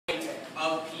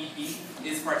PB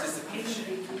is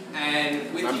participation.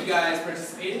 And with you guys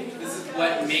participating, this is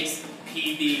what makes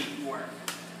PB work.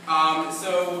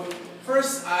 So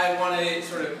first I want to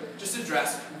sort of just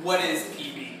address what is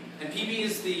PB. And PB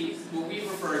is what we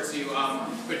refer to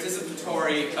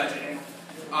participatory budgeting.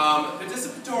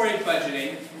 Participatory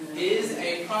budgeting is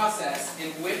a process in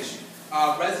which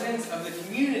residents of the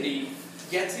community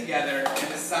get together and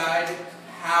decide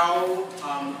how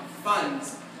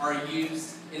funds are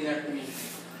used in their community.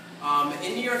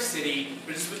 In New York City,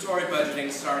 participatory budgeting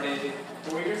started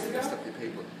 4 years ago?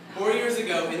 4 years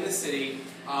ago in the city,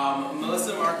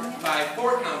 Melissa marked by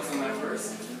 4 council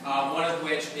members, one of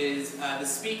which is the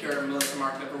speaker, Melissa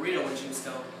marked up Burrito, when she was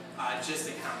still just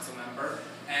a council member.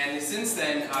 And since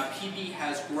then, PB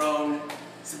has grown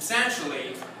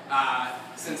substantially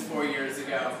since 4 years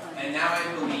ago. And now I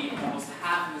believe almost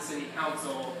half of the city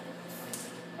council,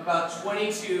 about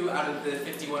 22 out of the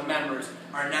 51 members,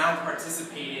 are now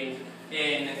participating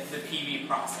in the PB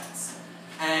process.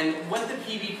 And what the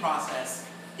PB process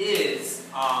is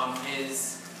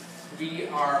we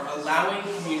are allowing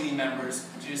community members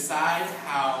to decide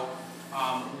how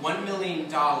 $1 million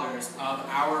of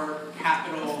our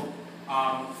capital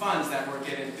funds that were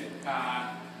given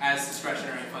as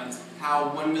discretionary funds, how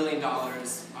 $1 million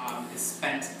is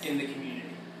spent in the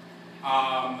community.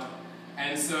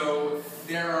 And so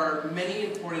there are many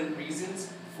important reasons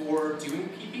for doing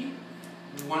PB.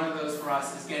 One of those for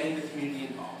us is getting the community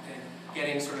involved and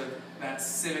getting sort of that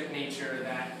civic nature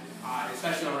that,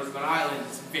 especially on Roosevelt Island,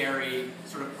 is very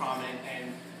sort of prominent,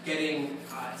 and getting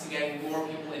more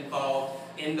people involved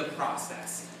in the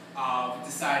process of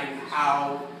deciding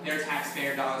how their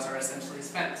taxpayer dollars are essentially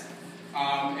spent.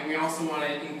 And we also want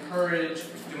to encourage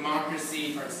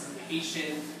democracy,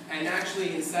 participation, and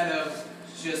actually, instead of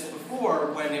just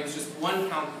before, when it was just the one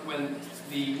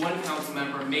council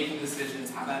member making decisions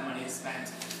how that money is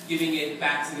spent, giving it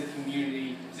back to the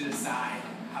community to decide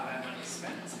how that money is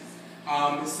spent.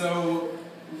 So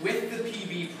with the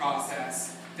PB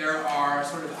process, there are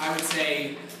sort of, I would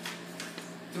say,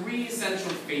 3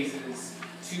 essential phases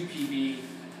to PB.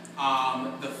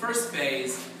 The first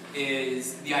phase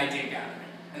is the idea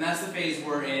gathering, and that's the phase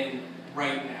we're in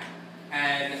right now.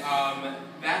 And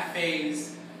that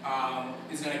phase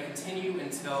is going to continue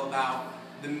until about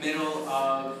the middle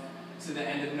to the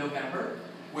end of November,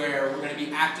 where we're going to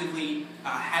be actively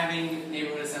having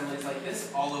neighborhood assemblies like this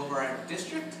all over our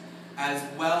district, as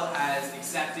well as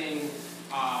accepting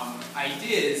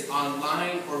ideas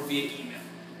online or via email.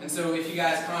 And so if you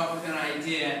guys come up with an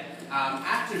idea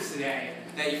after today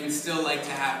that you would still like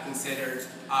to have considered,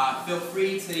 feel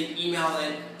free to email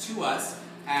it to us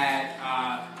at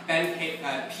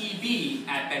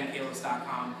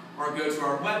pb@benkallos.com, or go to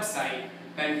our website,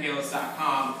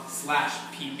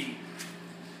 benkallos.com/pb.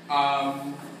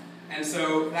 And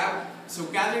so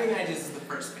gathering the ideas is the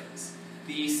first phase.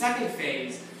 The second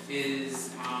phase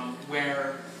is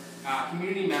where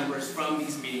community members from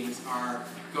these meetings are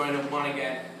going to want to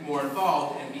get more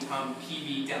involved and become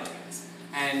PB delegates.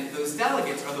 And those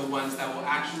delegates are the ones that will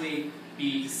actually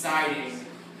be deciding,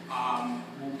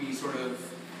 will be sort of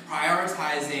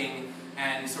prioritizing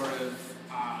and sort of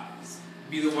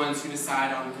be the ones who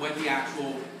decide on what the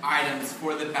actual items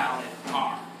for the ballot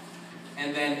are.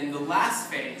 And then in the last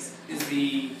phase is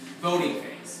the voting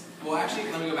phase. Well, actually,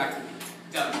 let me go back to the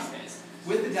delegates phase.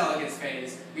 With the delegates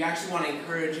phase, we actually want to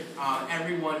encourage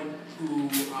everyone who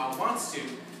wants to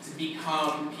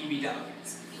become PB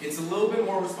delegates. It's a little bit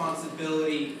more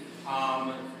responsibility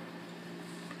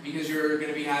because you're going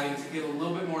to be having to give a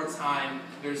little bit more time.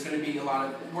 There's going to be a lot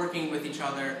of working with each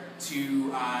other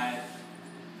to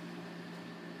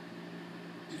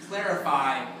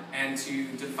clarify and to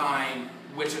define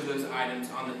which of those items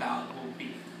on the ballot will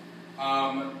be.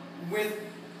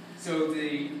 So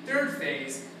the third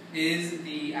phase is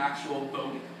the actual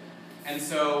voting. And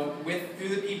so through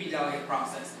the PB delegate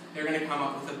process, they're going to come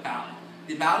up with a ballot.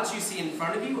 The ballots you see in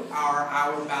front of you are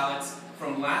our ballots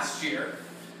from last year.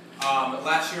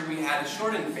 Last year we had a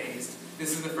shortened phase.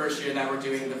 This is the first year that we're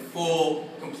doing the full,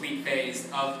 complete phase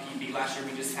of PB. Last year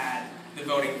we just had the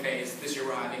voting phase. This year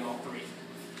we're having all 3.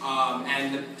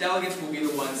 And the delegates will be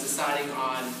the ones deciding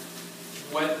on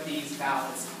what these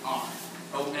ballots are,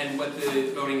 and what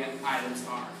the voting items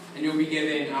are. And you'll be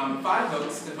given 5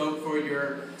 votes to vote for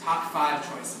your top 5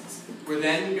 choices. We're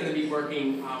then going to be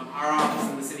working, our office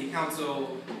and the city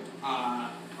council are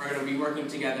going to be working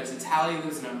together to tally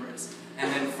those numbers.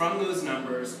 And then from those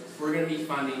numbers, we're going to be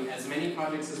funding as many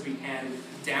projects as we can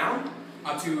down,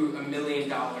 up to $1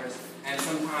 million. And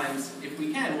sometimes, if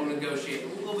we can, we'll negotiate a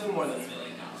little bit more than $1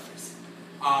 million.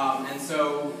 And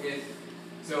so if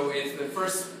the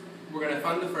first we're going to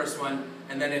fund the first one,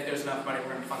 and then if there's enough money,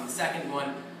 we're going to fund the second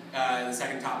one, the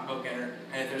second top vote getter,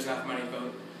 and if there's enough money,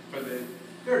 vote for the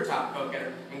third top vote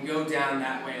getter, and go down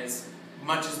that way as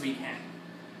much as we can.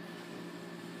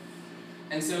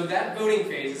 And so that voting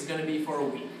phase is going to be for a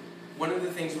week. One of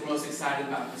the things we're most excited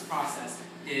about this process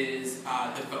is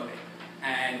the voting.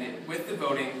 And with the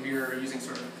voting, we're using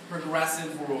sort of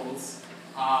progressive rules,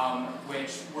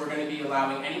 which we're going to be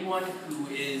allowing anyone who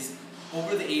is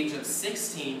over the age of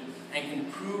 16 and can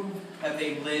prove that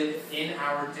they live in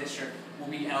our district will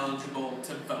be eligible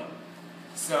to vote.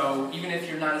 So even if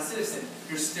you're not a citizen,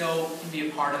 you still can be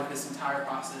a part of this entire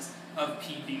process of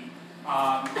PB.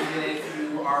 Even if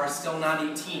you are still not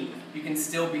 18, you can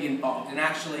still be involved. And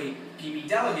actually, PB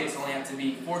delegates only have to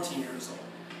be 14 years old.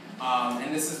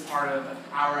 And this is part of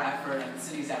our effort and the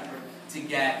city's effort to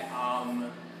get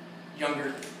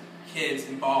younger kids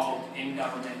involved in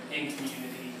government, in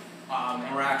community.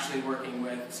 And we're actually working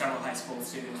with several high school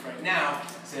students right now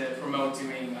to promote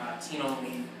doing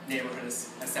teen-only neighborhood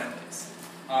assemblies.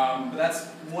 But that's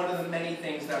one of the many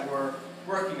things that we're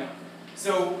working on.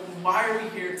 So why are we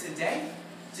here today?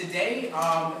 Today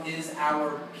is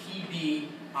our PB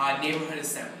neighborhood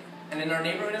assembly. And in our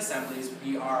neighborhood assemblies,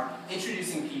 we are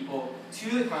introducing people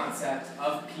to the concept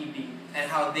of PB and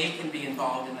how they can be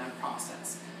involved in that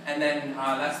process. And then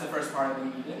that's the first part of the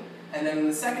meeting. And then in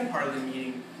the second part of the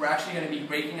meeting, we're actually going to be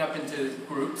breaking up into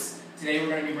groups. Today we're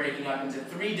going to be breaking up into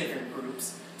 3 different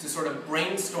groups to sort of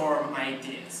brainstorm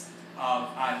ideas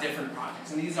of different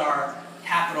projects. And these are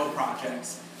capital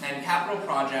projects. And capital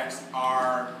projects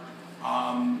are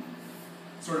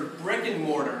sort of brick and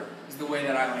mortar is the way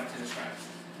that I like to describe it.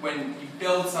 When you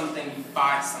build something, you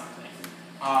buy something.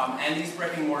 And these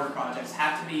brick and mortar projects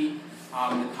have to be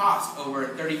the cost over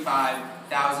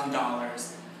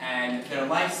 $35,000, and their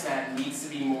lifespan needs to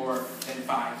be more than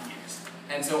 5 years.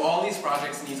 And so all these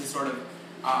projects need to sort of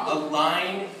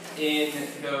align in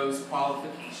those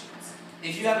qualifications.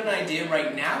 If you have an idea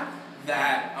right now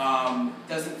that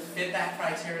doesn't fit that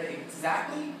criteria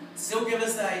exactly, still give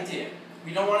us the idea.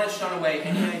 We don't want to shun away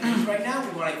any ideas right now.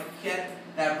 We want to get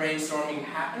that brainstorming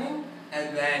happening,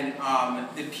 and then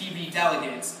the PB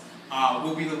delegates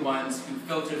will be the ones who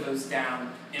filter those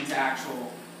down into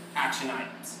actual action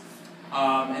items.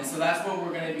 And so that's what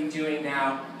we're going to be doing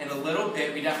now in a little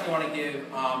bit. We definitely want to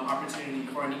give opportunity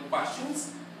for any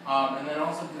questions. And then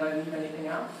also, did I leave anything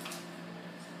out?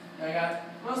 I got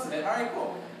most of it. All right,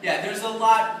 cool. Yeah, there's a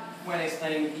lot when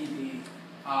explaining PB,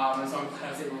 and so I'm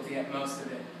kind of able to get most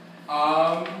of it.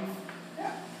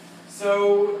 Yeah.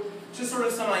 So just sort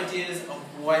of some ideas of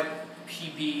what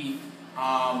PB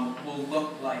will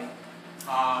look like.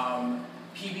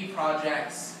 PB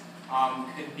projects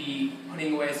could be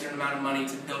putting away a certain amount of money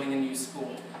to building a new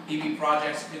school. PB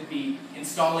projects could be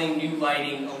installing new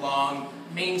lighting along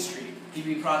Main Street.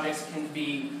 PB projects can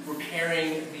be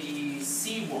repairing the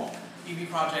seawall. PB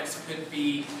projects could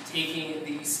be taking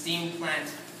the steam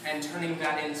plant and turning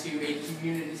that into a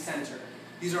community center.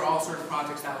 These are all sort of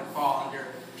projects that would fall under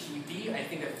PB. I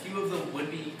think a few of them would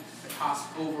be a cost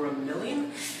over $1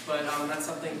 million, but that's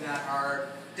something that our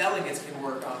delegates can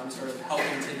work on, sort of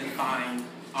helping to define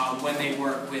when they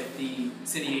work with the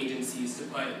city agencies to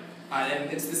put,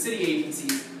 and it's the city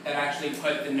agencies that actually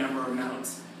put the number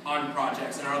amounts on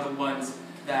projects and are the ones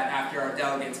that, after our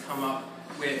delegates come up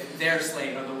with their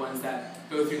slate, are the ones that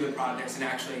go through the projects and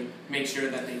actually make sure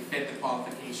that they fit the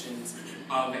qualifications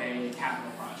of a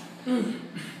capital project. All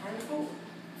right, cool.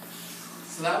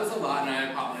 So that was a lot, and I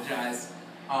apologize.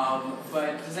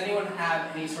 But does anyone have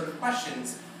any sort of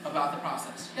questions about the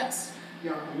process? Yes?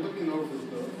 Yeah, I'm looking over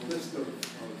the list of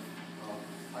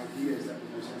ideas that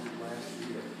were presented last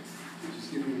year, which is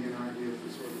giving me an idea of the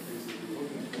sort of things that you're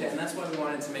looking for. Yeah, and that's why we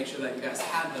wanted to make sure that you guys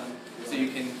had them, so you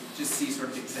can just see sort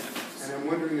of examples. And I'm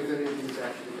wondering if anything's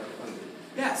actually got funded.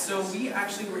 Yeah, so we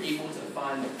actually were able to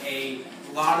fund a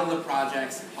lot of the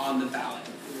projects on the ballot.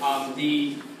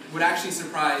 Would actually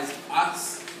surprise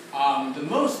us the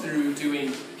most through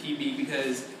doing PB,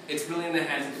 because it's really in the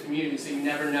hands of the community, so you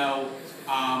never know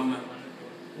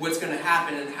what's going to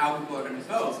happen and how people are going to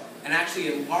vote. And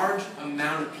actually a large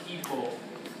amount of people,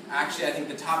 actually I think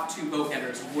the top 2 vote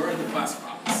getters were the bus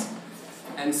clocks.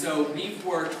 And so we've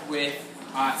worked with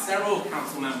several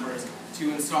council members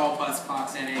to install bus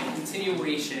clocks and a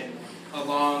continuation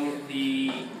along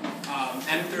the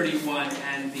M31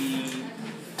 and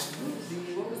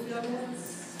what was the other one?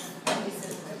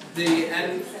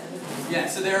 Yeah,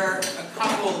 so there are a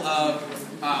couple of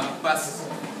bus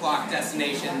clock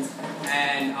destinations,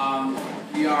 and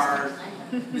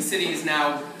the city is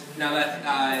now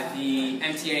that the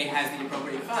MTA has the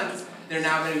appropriate funds, they're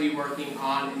now going to be working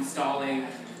on installing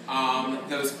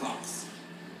those costs.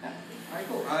 Yeah. All right,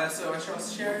 cool. So I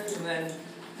trust sharing, and then,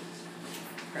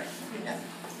 great. Yeah.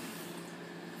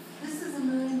 This is $1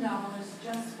 million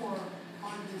just for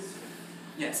our district.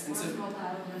 Yes, and so, Roosevelt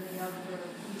Island and the other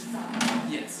east side.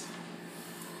 yes.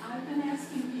 I've been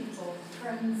asking people,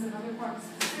 friends in other parts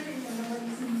of the city, and nobody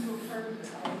seems to have heard of it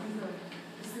either.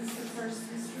 Is this the first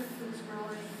district that's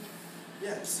really?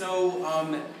 Yeah, so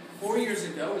 4 years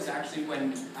ago was actually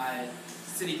when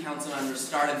city council members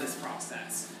started this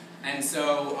process. And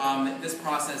so this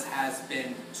process has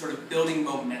been sort of building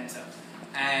momentum.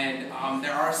 And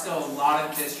there are still a lot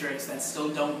of districts that still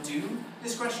don't do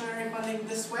discretionary funding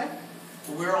this way.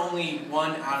 But we're only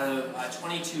 1 out of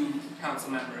 22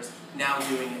 council members now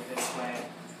doing it this way.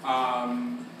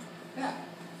 Yeah.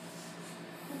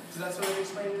 So that's what I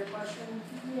explained your question?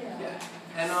 Yeah.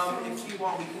 And if you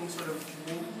want, we can sort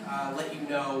of let you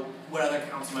know what other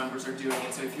council members are doing.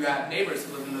 And so if you have neighbors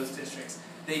who live in those districts,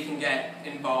 they can get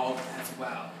involved as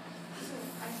well. So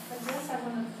I guess I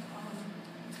want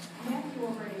to, Matthew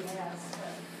already asked,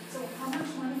 but, so how much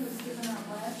money was given out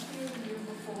last year, the year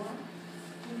before?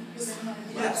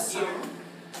 Yes.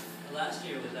 Last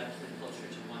year was actually closer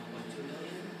to 1.2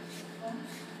 million. What?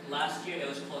 Last year it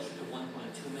was closer to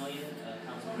 1.2 million.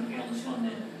 Councilmember Kallos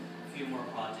funded a few more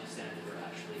projects than we were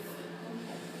actually voted.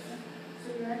 Okay. So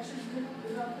you're actually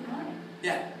good up the money.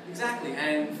 Yeah, exactly.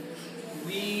 And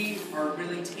we are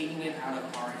really taking it out of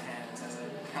our hands as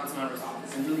a council member's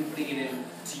office and really putting it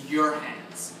into your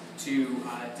hands to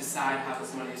decide how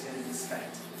this money is going to be spent.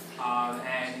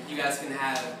 And you guys can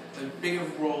have a bigger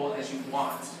role as you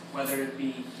want, whether it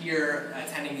be here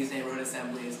attending these neighborhood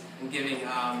assemblies and giving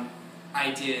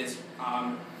ideas,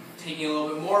 taking a little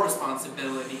bit more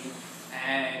responsibility,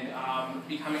 and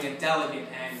becoming a delegate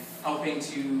and helping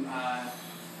to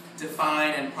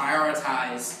define and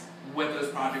prioritize what those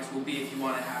projects will be if you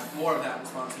want to have more of that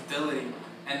responsibility.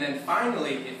 And then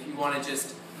finally, if you want to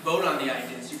just vote on the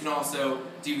ideas, you can also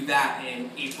do that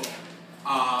in April.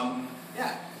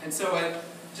 Yeah, and so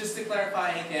just to clarify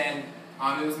again,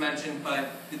 it was mentioned,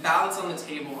 but the ballots on the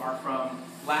table are from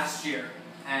last year,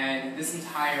 and this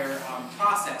entire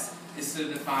process is to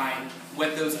define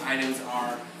what those items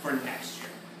are for next year.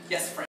 Yes, Frank?